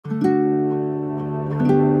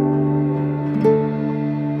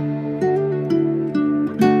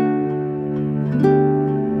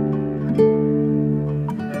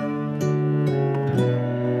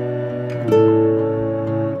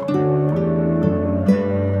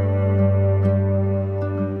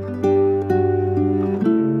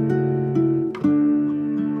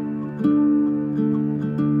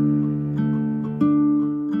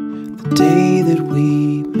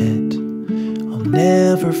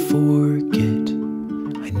forget.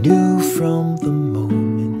 I knew from the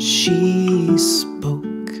moment she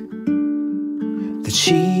spoke that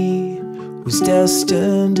she was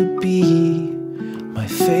destined to be my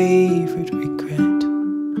favorite regret.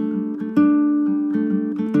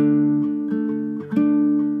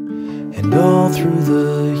 And all through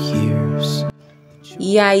the years.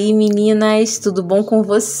 E aí, meninas, tudo bom com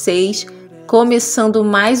vocês? Começando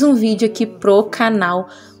mais um vídeo aqui pro canal.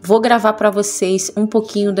 Vou gravar para vocês um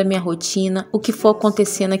pouquinho da minha rotina, o que for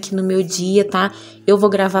acontecendo aqui no meu dia, tá? Eu vou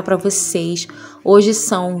gravar para vocês. Hoje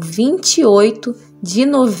são 28 de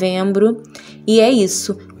novembro e é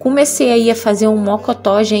isso. Comecei aí a fazer um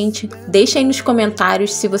mocotó, gente. Deixa aí nos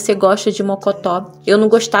comentários se você gosta de mocotó. Eu não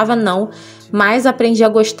gostava não, mas aprendi a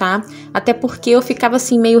gostar. Até porque eu ficava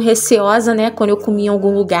assim meio receosa, né? Quando eu comia em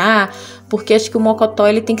algum lugar. Porque acho que o mocotó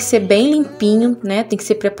ele tem que ser bem limpinho, né? Tem que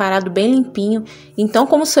ser preparado bem limpinho. Então,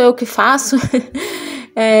 como sou eu que faço...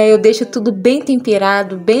 eu deixo tudo bem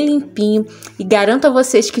temperado, bem limpinho. E garanto a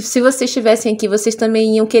vocês que se vocês estivessem aqui, vocês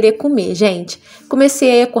também iam querer comer, gente.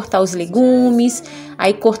 Comecei aí a cortar os legumes.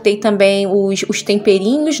 Aí cortei também os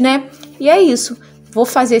temperinhos, né? E é isso. Vou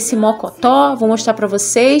fazer esse mocotó, vou mostrar pra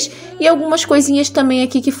vocês. E algumas coisinhas também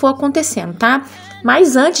aqui que for acontecendo, tá?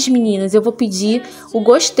 Mas antes, meninas, eu vou pedir o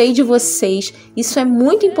gostei de vocês. Isso é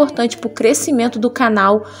muito importante pro crescimento do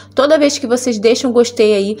canal. Toda vez que vocês deixam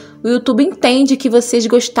gostei aí, o YouTube entende que vocês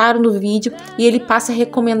gostaram do vídeo e ele passa a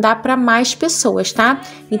recomendar para mais pessoas, tá?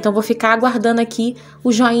 Então vou ficar aguardando aqui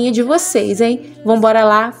o joinha de vocês, hein? Vambora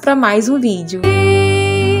lá para mais um vídeo.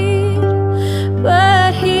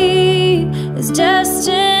 But he is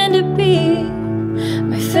destined to be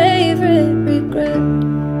my favorite regret.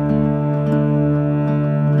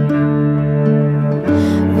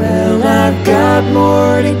 Well, I've got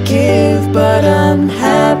more to give, but I'm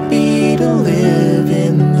happy to live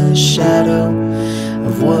in the shadow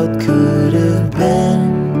of what could have been.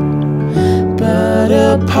 But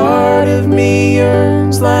a part of me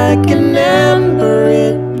yearns like an ember,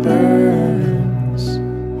 it burns.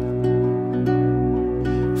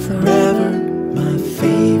 Forever my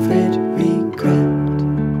favorite regret.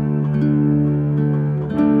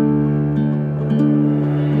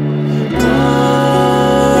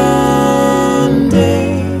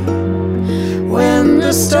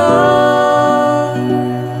 The stars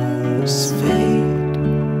fade,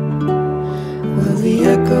 will the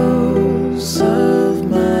echoes of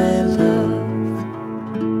my love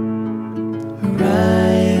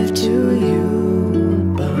arrive to you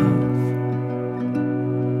above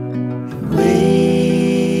and wake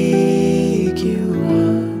you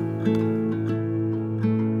up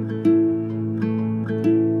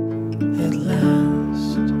at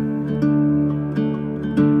last?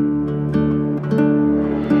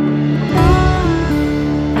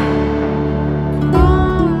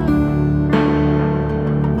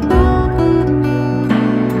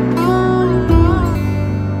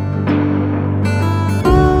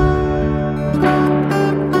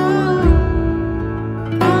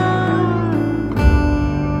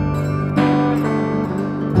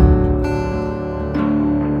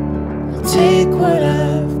 Take what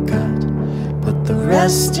I've got, put the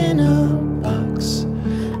rest in a box,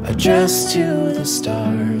 addressed to the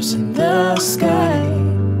stars in the sky.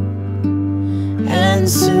 And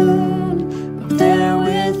soon, up there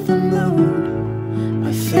with the moon,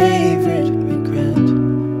 my favorite regret.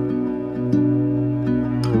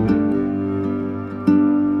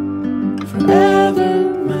 Forever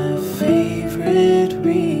my favorite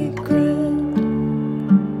regret.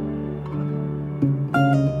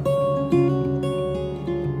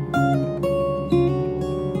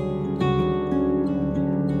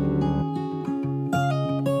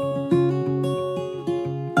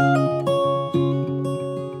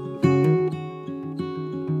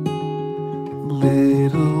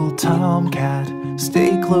 Little tomcat,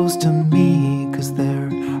 stay close to me, 'cause there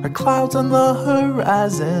are clouds on the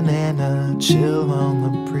horizon and a chill on the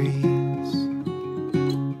breeze.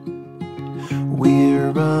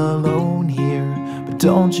 We're alone here, but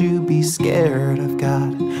don't you be scared. I've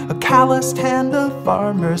got a calloused hand, a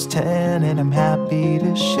farmer's tan, and I'm happy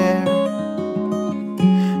to share.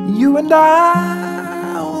 You and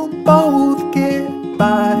I will both get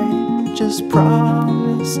by. Just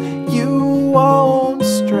promise you won't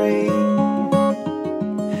stray.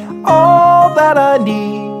 All that I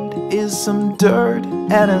need is some dirt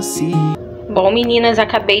and a seed. Bom, meninas,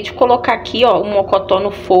 acabei de colocar aqui, ó, o mocotó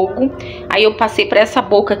no fogo. Aí eu passei para essa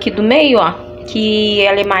boca aqui do meio, ó, que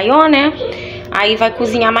ela é maior, né? Aí vai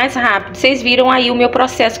cozinhar mais rápido. Vocês viram aí o meu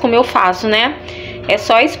processo, como eu faço, né? É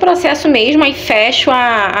só esse processo mesmo, aí fecho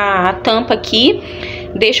a tampa aqui.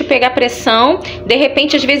 deixo pegar pressão. De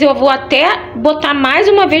repente, às vezes eu vou até botar mais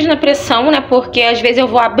uma vez na pressão, né? Porque às vezes eu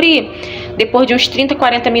vou abrir depois de uns 30,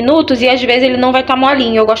 40 minutos e às vezes ele não vai estar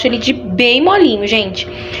molinho. Eu gosto ele de bem molinho, gente.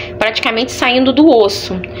 Praticamente saindo do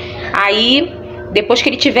osso. Aí, depois que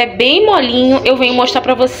ele tiver bem molinho, eu venho mostrar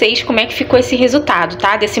pra vocês como é que ficou esse resultado,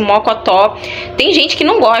 tá? Desse mocotó. Tem gente que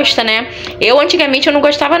não gosta, né? Antigamente eu não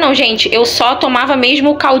gostava não, gente. Eu só tomava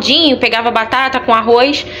mesmo o caldinho, pegava batata com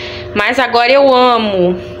arroz. Mas agora eu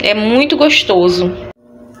amo. É muito gostoso.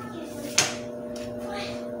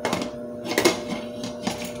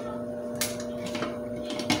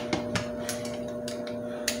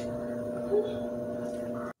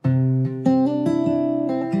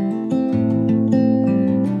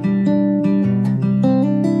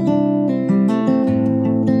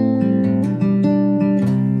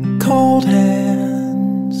 Cold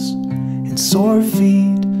hands and sore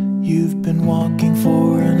feet. You've been walking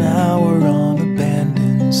for an hour on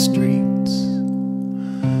abandoned streets.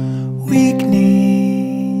 Weak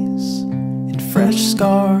knees and fresh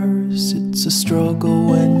scars. It's a struggle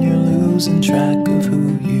when you're losing track of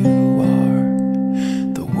who you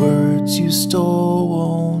are. The words you stole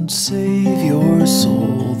won't save your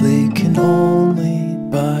soul. They can only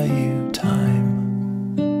buy you time.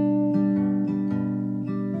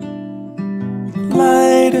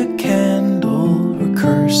 Light a candle or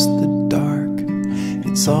curse the dark.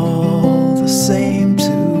 It's all the same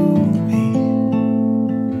to me.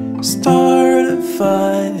 Start a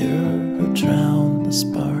fire or drown the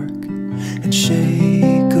spark and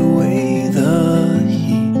shake away the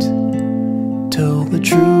heat. Tell the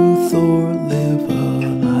truth or live a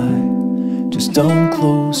lie. Just don't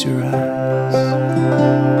close your eyes.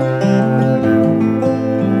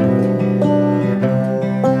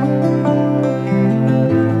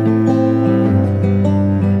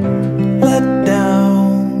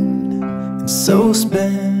 So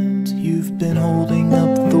spent, you've been holding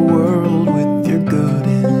up the world with your good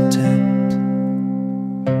intent.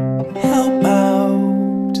 Help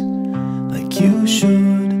out like you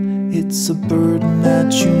should. It's a burden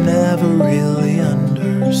that you never really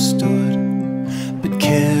understood. But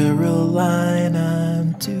Caroline,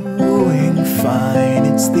 I'm doing fine.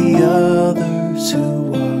 It's the others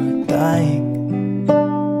who are dying.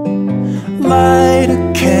 Light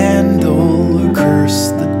a candle or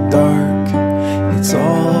curse the dark. It's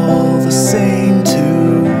all the same to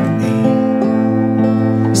me.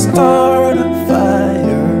 Start a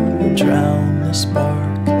fire or drown the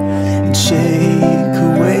spark and shake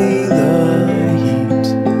away the heat.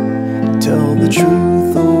 Tell the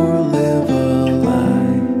truth or live a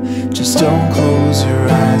lie. Just don't close your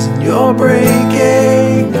eyes. And you're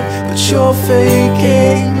breaking, but you're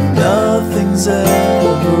faking. Nothing's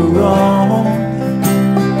ever wrong.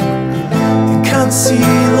 And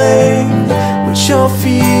concealing what you're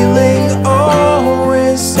feeling,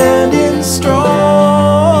 always standing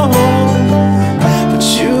strong. But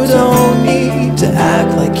you don't need to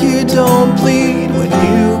act like you don't bleed when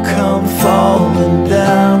you come falling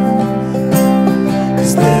down.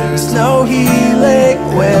 'Cause there's no healing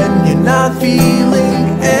when you're not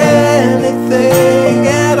feeling anything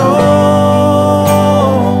at all.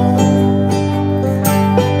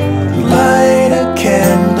 Light a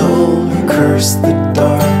candle or curse the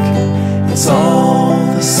dark. It's all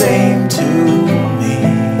the same to me.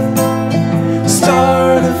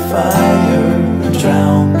 Start a fire or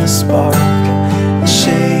drown the spark and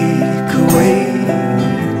shake away the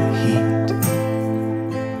heat.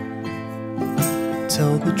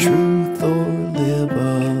 Tell the truth or live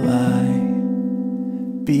a lie.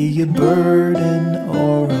 Be a burden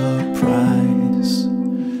or a prize.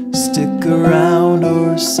 Stick around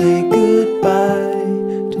or say goodbye.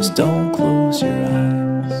 Just don't close your eyes.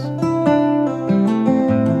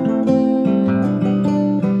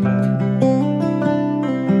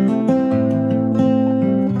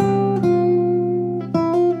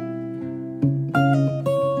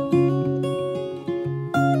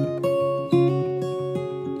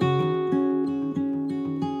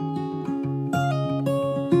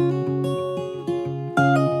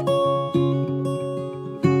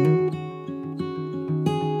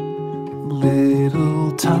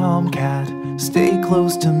 Little tomcat, stay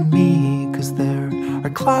close to me, 'cause there are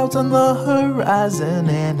clouds on the horizon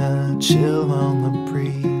and a chill on the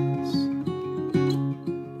breeze.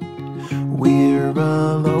 We're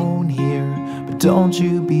alone here, but don't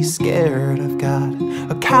you be scared. I've got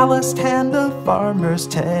a calloused hand, a farmer's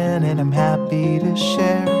tan, and I'm happy to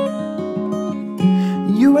share.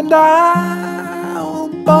 You and I will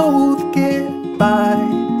both get by.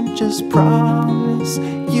 Just promise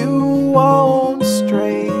you won't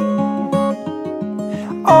stray.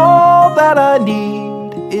 All that I need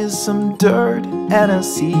is some dirt and a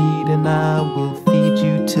seed, and I will feed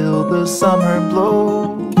you till the summer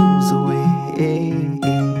blows away.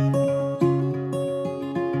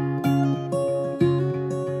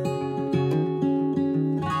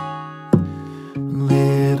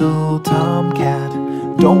 Little tomcat,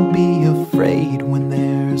 don't be afraid when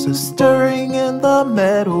there's a stirring in the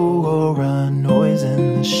meadow or a noise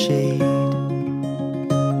in the shade.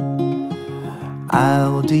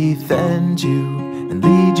 I'll defend you and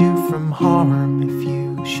lead you from harm. If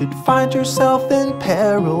you should find yourself in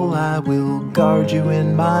peril, I will guard you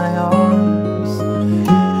in my arms.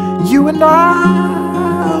 You and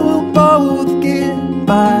I will both get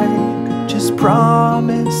by. Just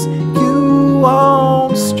promise you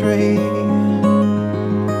won't stray.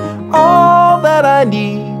 All that I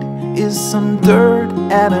need is some dirt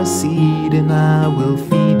and a seed, and I will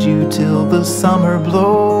feed you till the summer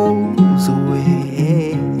blows away.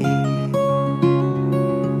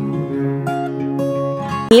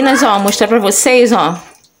 Meninas, ó, mostrar pra vocês, ó.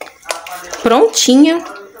 Prontinha.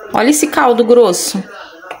 Olha esse caldo grosso.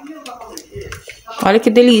 Olha que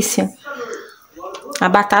delícia. A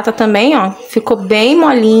batata também, ó, ficou bem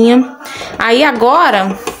molinha. Aí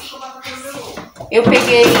agora eu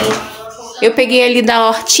peguei ali da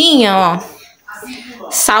hortinha, ó,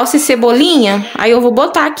 salsa e cebolinha. Aí eu vou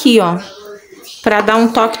botar aqui, ó, pra dar um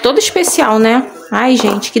toque todo especial, né? Ai,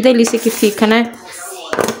 gente, que delícia que fica, né?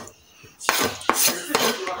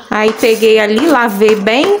 Aí peguei ali, lavei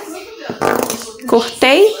bem,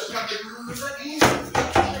 cortei.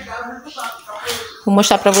 Vou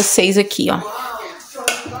mostrar pra vocês aqui, ó.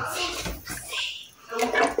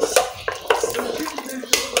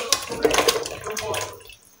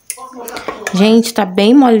 Gente, tá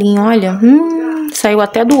bem molinho, olha. Saiu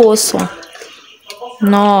até do osso, ó.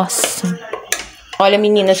 Nossa. Olha,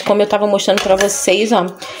 meninas, como eu tava mostrando pra vocês, ó.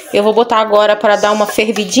 Eu vou botar agora pra dar uma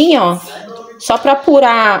fervidinha, ó. Só pra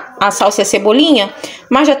apurar a salsa e a cebolinha.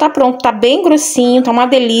 Mas já tá pronto, tá bem grossinho, tá uma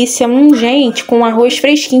delícia. Gente, com arroz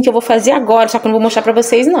fresquinho que eu vou fazer agora. Só que eu não vou mostrar pra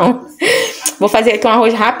vocês, não. Vou fazer aqui um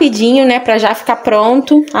arroz rapidinho, né, pra já ficar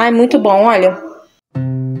pronto. Ai, muito bom, olha.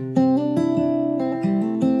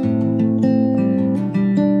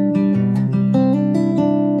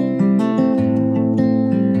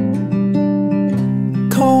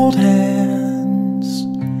 Cold hands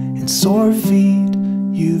and sore feet.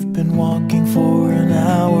 You've been walking for an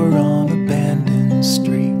hour on abandoned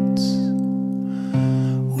streets.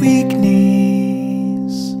 Weak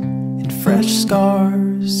knees and fresh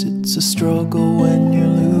scars. It's a struggle when you're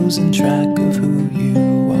losing track of who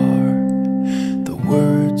you are. The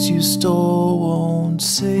words you stole won't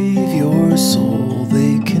save your soul.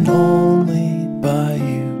 They can only buy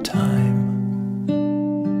you time.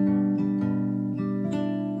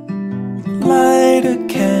 Light a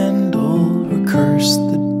candle or curse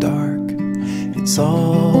the dark. It's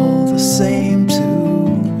all the same to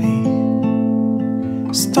me.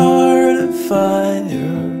 Start a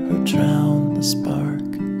fire or drown the spark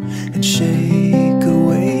and shake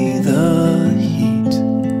away the heat.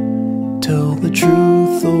 Tell the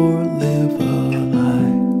truth or live a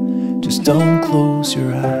lie. Just don't close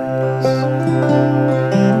your eyes.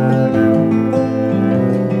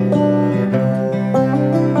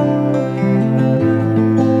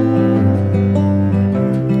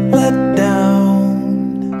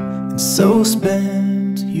 So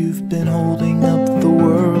spent, you've been holding up the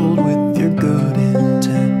world with your good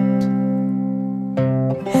intent.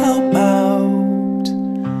 Help out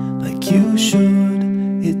like you should.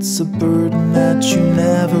 It's a burden that you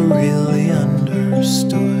never really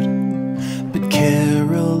understood. But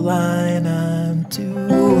Caroline, I'm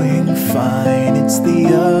doing fine. It's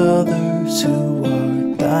the others who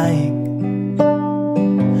are dying.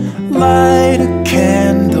 Light a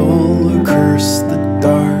candle or curse the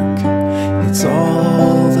dark. It's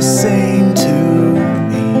all the same to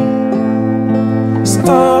me.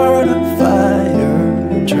 Start a fire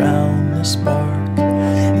and drown the spark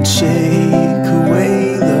and shake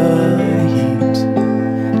away the heat.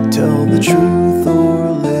 Tell the truth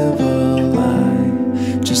or live a lie.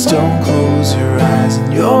 Just don't close your eyes.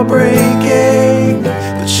 And you're breaking,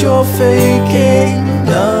 but you're faking.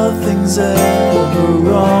 Nothing's ever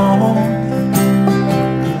wrong.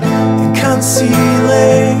 And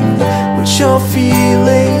concealing what you're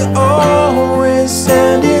feeling, always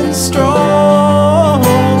standing strong.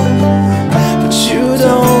 But you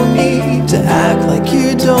don't need to act like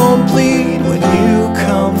you don't bleed when you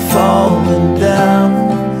come falling down.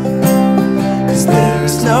 'Cause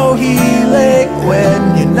there's no healing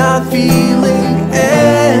when you're not feeling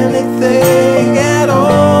anything at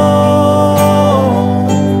all.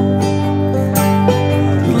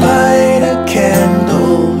 Light a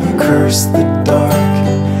candle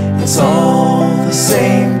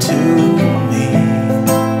to me.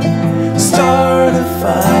 Start a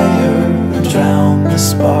fire, drown the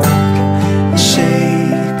spark, and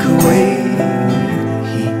shake away the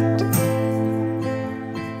heat.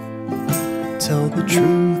 Tell the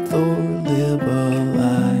truth or live a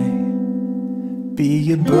lie, be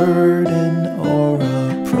a burden or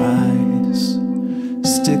a prize.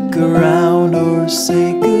 Stick around or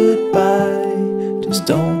say goodbye, just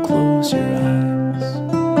don't